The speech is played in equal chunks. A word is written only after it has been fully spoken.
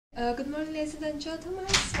Good morning, ladies and gentlemen.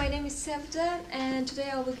 My name is Sevda, and today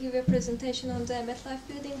I will give a presentation on the MetLife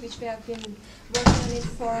building, which we have been working on it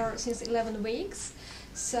for since 11 weeks.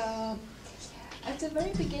 So, at the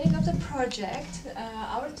very beginning of the project,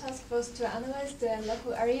 our task was to analyze the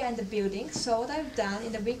local area and the building. So what I've done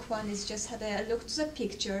in the week one is just had a look to the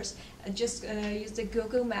pictures, just use the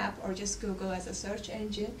Google map or just Google as a search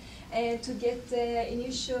engine, and to get the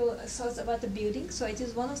initial thoughts about the building. So it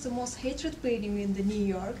is one of the most hated buildings in the New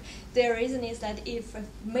York. The reason is that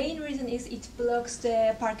main reason is it blocks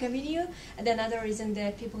the Park Avenue, and another reason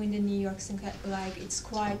that people in the New York think like it's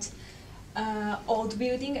quite old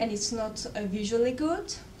building and it's not visually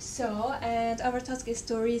good. So, and our task is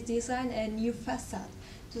to redesign a new facade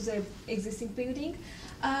to the existing building.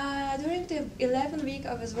 During the 11th week,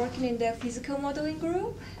 I was working in the physical modeling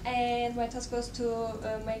group, and my task was to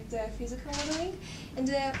make the physical modeling. In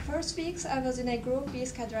the first weeks, I was in a group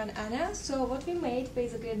with Kadra and Anna. So what we made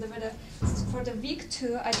basically for the week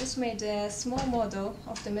 2, I just made a small model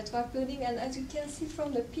of the MetLife building, and as you can see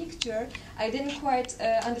from the picture, I didn't quite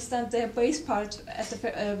understand the base part at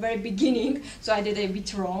the very beginning, so I did a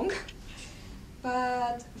bit wrong.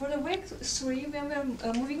 But for the week 3, when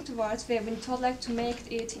we're moving towards, we have been told like to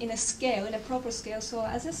make it in a scale, in a proper scale. So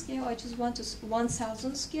as a scale, I just want to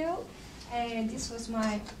 1000 scale, and this was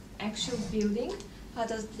my actual building. How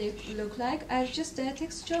does it look like? I've just the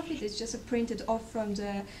texture of it is just printed off from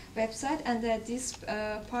the website, and these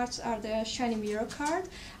parts are the shiny mirror card.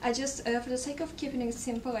 I just, for the sake of keeping it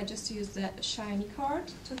simple, I just use the shiny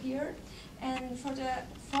card to here. And for the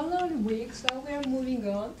following weeks, while we're moving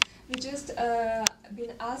on, we just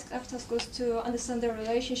been asked after schools to understand the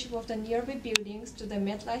relationship of the nearby buildings to the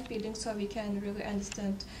MetLife building, so we can really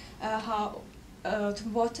understand to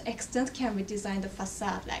what extent can we design the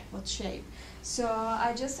facade, like what shape. So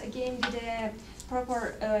I just again did a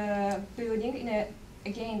proper building in a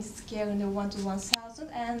scale in the 1 to 1000,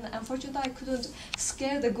 and unfortunately I couldn't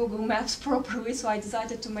scale the Google Maps properly, so I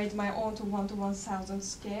decided to make my own to 1 to 1000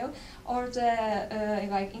 scale, or the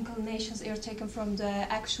like inclinations are taken from the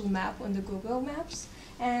actual map on the Google Maps,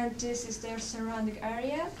 and this is their surrounding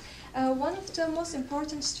area. One of the most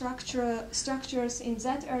important structures in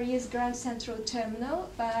that area is Grand Central Terminal,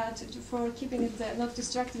 but for keeping it not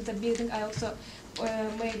distracting the building, I also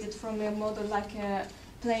made it from a model like a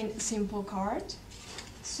plain simple card.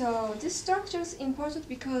 So this structure is important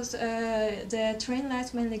because the train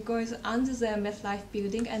lines mainly goes under the MetLife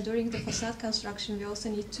building, and during the facade construction we also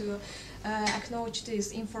need to acknowledge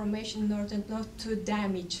this information in order not to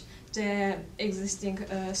damage the existing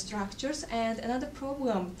structures. And another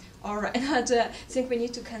problem or another thing we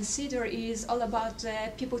need to consider is all about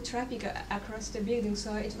people traffic across the building.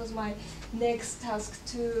 So it was my next task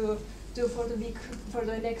to do for the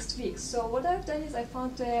next week. So what I've done is I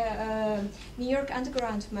found the New York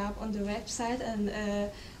Underground map on the website, and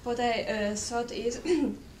what I thought is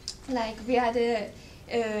like we had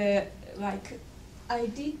I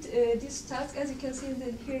did this task. As you can see,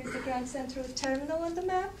 here is the Grand Central Terminal on the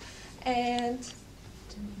map, and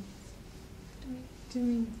 2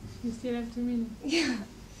 minutes. You still have 2 minutes. Yeah.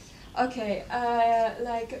 Okay.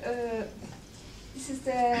 This is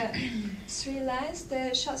the 3 lines.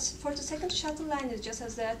 For the second shuttle line, it just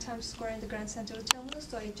has the Times Square and the Grand Central Terminal,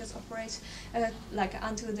 so it just operates like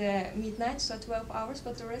until the midnight, so 12 hours.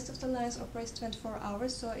 But the rest of the lines operates 24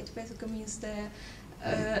 hours. So it basically means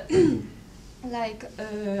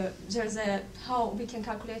there's how we can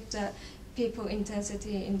calculate the people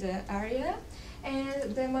intensity in the area.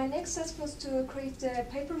 And then my next task was to create the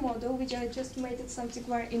paper model, which I just made it something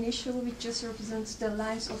where initially which just represents the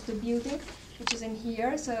lines of the building, which is in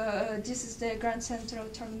here. So this is the Grand Central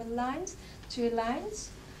Terminal lines, 3 lines.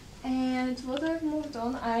 And what I've moved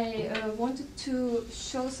on, I wanted to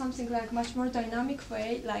show something like much more dynamic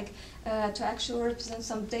way, like to actually represent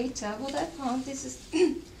some data. What I found, this is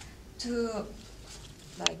to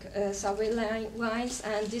subway lines,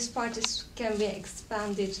 and this part can be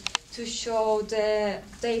expanded to show the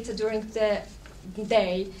data during the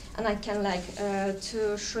day, and I can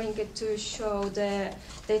to shrink it to show the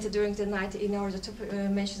data during the night in order to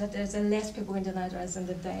mention that there's less people in the night rather than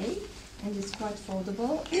the day, and it's quite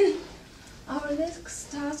foldable. Our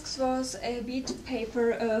next task was a bit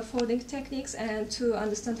paper folding techniques, and to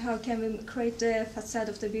understand how can we create the facade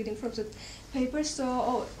of the building from the paper.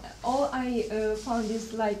 So all I found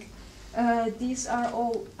is these are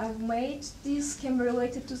all I've made. These can be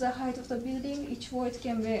related to the height of the building. Each void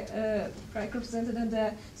can be represented in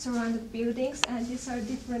the surrounded buildings, and these are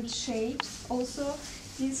different shapes. Also,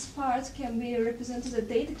 this part can be represented, the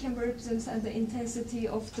data can be represented, and the intensity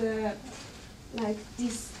of the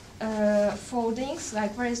this foldings,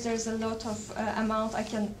 like whereas there's a lot of amount, I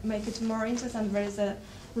can make it more interesting, and whereas a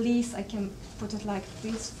least, I can put it like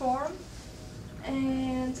this form.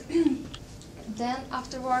 And then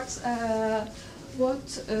afterwards,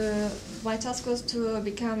 what my task was to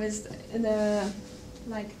become is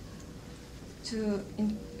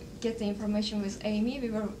get the information with Amy.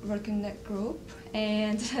 We were working in a group,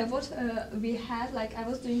 and what we had, like I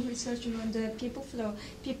was doing research on the people flow,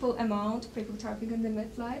 people amount, people traffic in the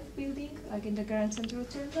MetLife building, like in the Grand Central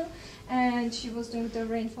Terminal, and she was doing the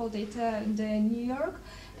rainfall data in the New York.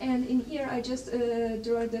 And in here I just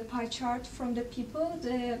draw the pie chart from the people.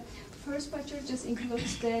 The first pie chart just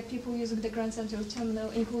includes the people using the Grand Central Terminal,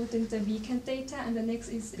 including the weekend data, and the next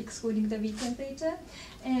is excluding the weekend data.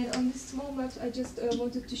 And on this small map, I just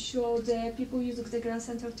wanted to show the people using the Grand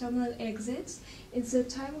Central Terminal exits. It's the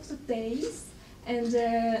time of the days, and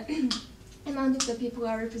the amount of the people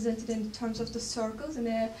are represented in terms of the circles, and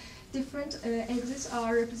the different exits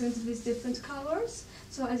are represented with different colors.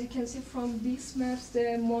 So as you can see from these maps,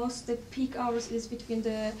 the peak hours is between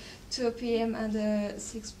the 2 p.m. and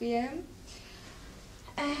 6 p.m.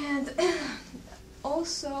 And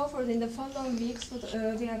also in the following weeks, what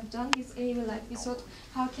we have done with Amy, like we thought,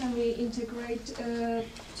 how can we integrate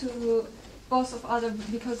to both of other,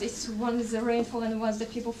 because it's one is the rainfall and one is the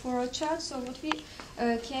people forward chart. So what we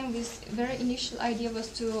came with, very initial idea was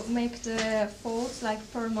to make the folds like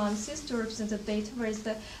per months to represent the data, where is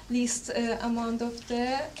the least amount of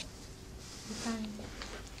the time.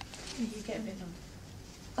 You get a bit on.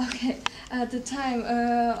 Okay, the time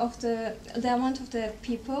of the amount of the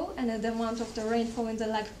people and the amount of the rainfall in the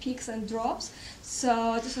like peaks and drops.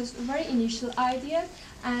 So this was a very initial idea,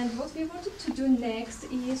 and what we wanted to do next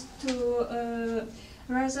is to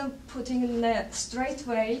rather than putting in a straight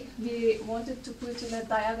way, we wanted to put in a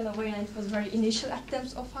diagonal way, and it was very initial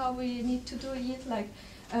attempts of how we need to do it, like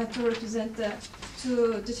to represent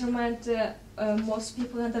to determine the most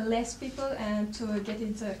people and the less people, and to get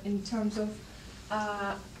it in terms of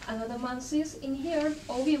another months. In here,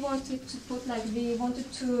 all we wanted to put, like we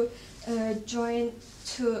wanted to join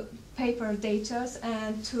two paper data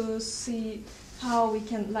and to see how we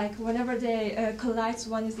can, like whenever they collide,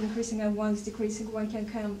 one is increasing and one is decreasing, one can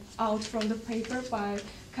come out from the paper by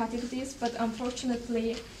cutting this. But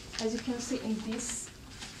unfortunately, as you can see in this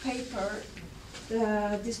paper,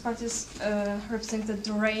 this part is represented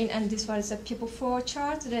the rain, and this one is a people forward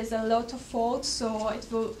chart. There's a lot of folds, so it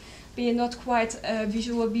will be not quite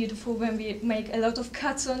visual beautiful when we make a lot of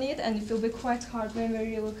cuts on it, and it will be quite hard when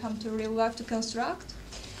we will come to real life to construct.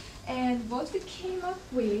 And what we came up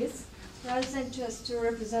with, rather than just to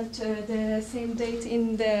represent the same date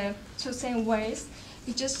in the two same ways,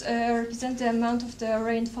 we just represent the amount of the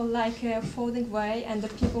rainfall like a folding way, and the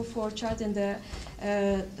people forward chart and the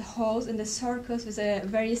holes and the circles with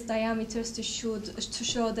various diameters to show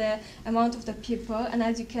the amount of the people. And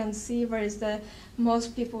as you can see, where is the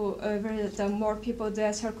most people, where the more people,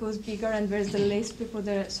 the circle is bigger, and where is the less people,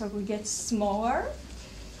 the circle gets smaller.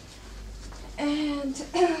 And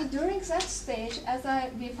during that stage, as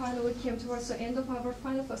we finally came towards the end of our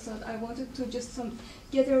final facade, I wanted to just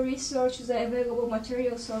get a research the available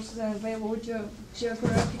material sources and available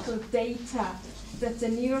geographical data that the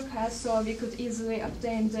New York has, so we could easily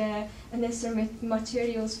obtain the necessary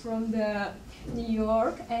materials from the New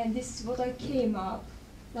York. And this is what I came up.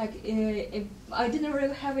 Like I didn't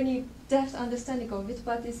really have any depth understanding of it,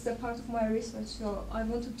 but it's a part of my research, so I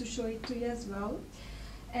wanted to show it to you as well.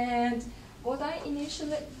 And what I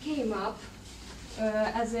initially came up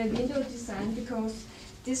as a window design, because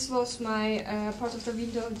this was my part of the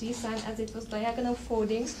window design, as it was diagonal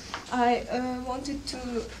foldings, I wanted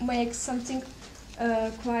to make something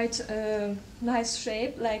quite nice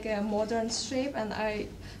shape, like a modern shape, and I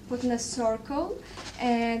put in a circle.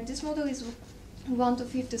 And this model is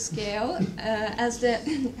 1:50 scale, as the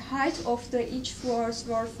height of each floors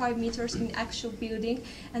were 5 meters in actual building,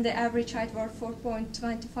 and the average height were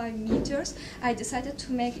 4.25 meters. I decided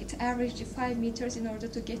to make it average 5 meters in order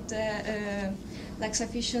to get like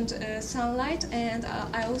sufficient sunlight, and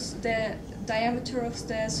I also the diameter of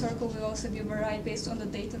the circle will also be varied based on the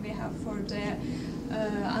data we have for the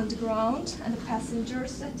underground and the passenger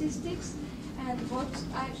statistics. And what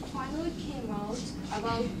I finally came out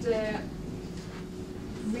about the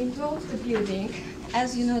window of the building,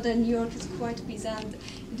 as you know, the New York is quite busy, and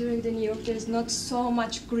during the New York there is not so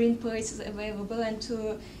much green places available, and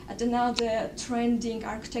now the trending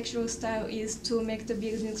architectural style is to make the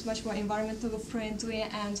buildings much more environmentally friendly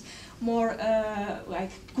and more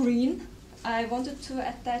like green. I wanted to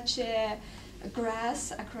attach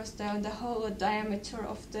grass across the whole diameter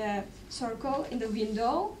of the circle in the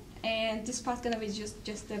window, and this part gonna be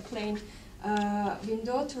just a plain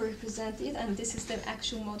window to represent it, and this is the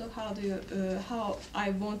actual model how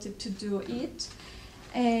I wanted to do it.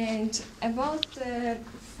 And about the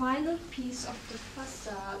final piece of the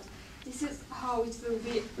facade, this is how it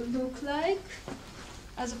will look like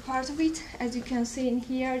as a part of it. As you can see in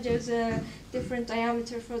here, there's a different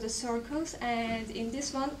diameter for the circles, and in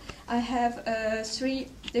this one I have 3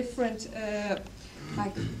 different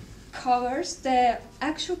like colors. The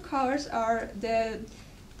actual colors are the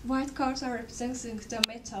white colors are representing the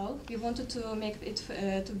metal. We wanted to make it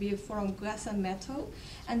to be from glass and metal,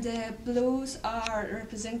 and the blues are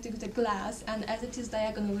representing the glass. And as it is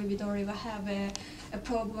diagonally, we don't really have a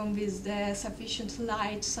problem with the sufficient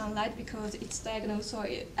sunlight, because it's diagonal. So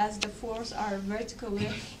as the floors are vertically,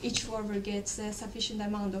 each floor will get a sufficient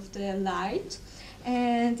amount of the light.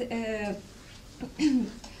 And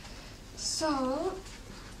so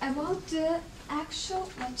about the actual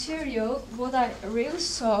material, what I really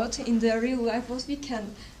thought in the real life what we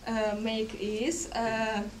can make is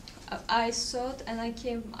I thought and I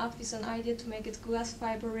came up with an idea to make it glass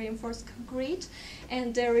fiber reinforced concrete.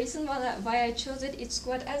 And the reason why I chose it, it's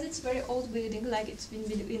quite, as it's very old building, like it's been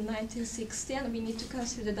built in 1960, and we need to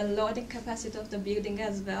consider the loading capacity of the building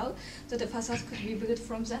as well. So the facade could be built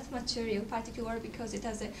from that material, particularly because it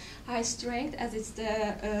has a high strength, as it's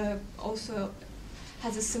the also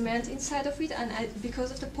has a cement inside of it, and because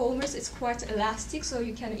of the polymers, it's quite elastic, so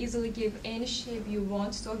you can easily give any shape you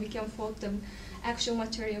want. So we can fold the actual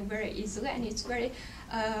material very easily, and it's very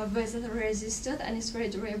weather resistant, and it's very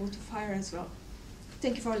durable to fire as well.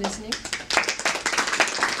 Thank you for listening.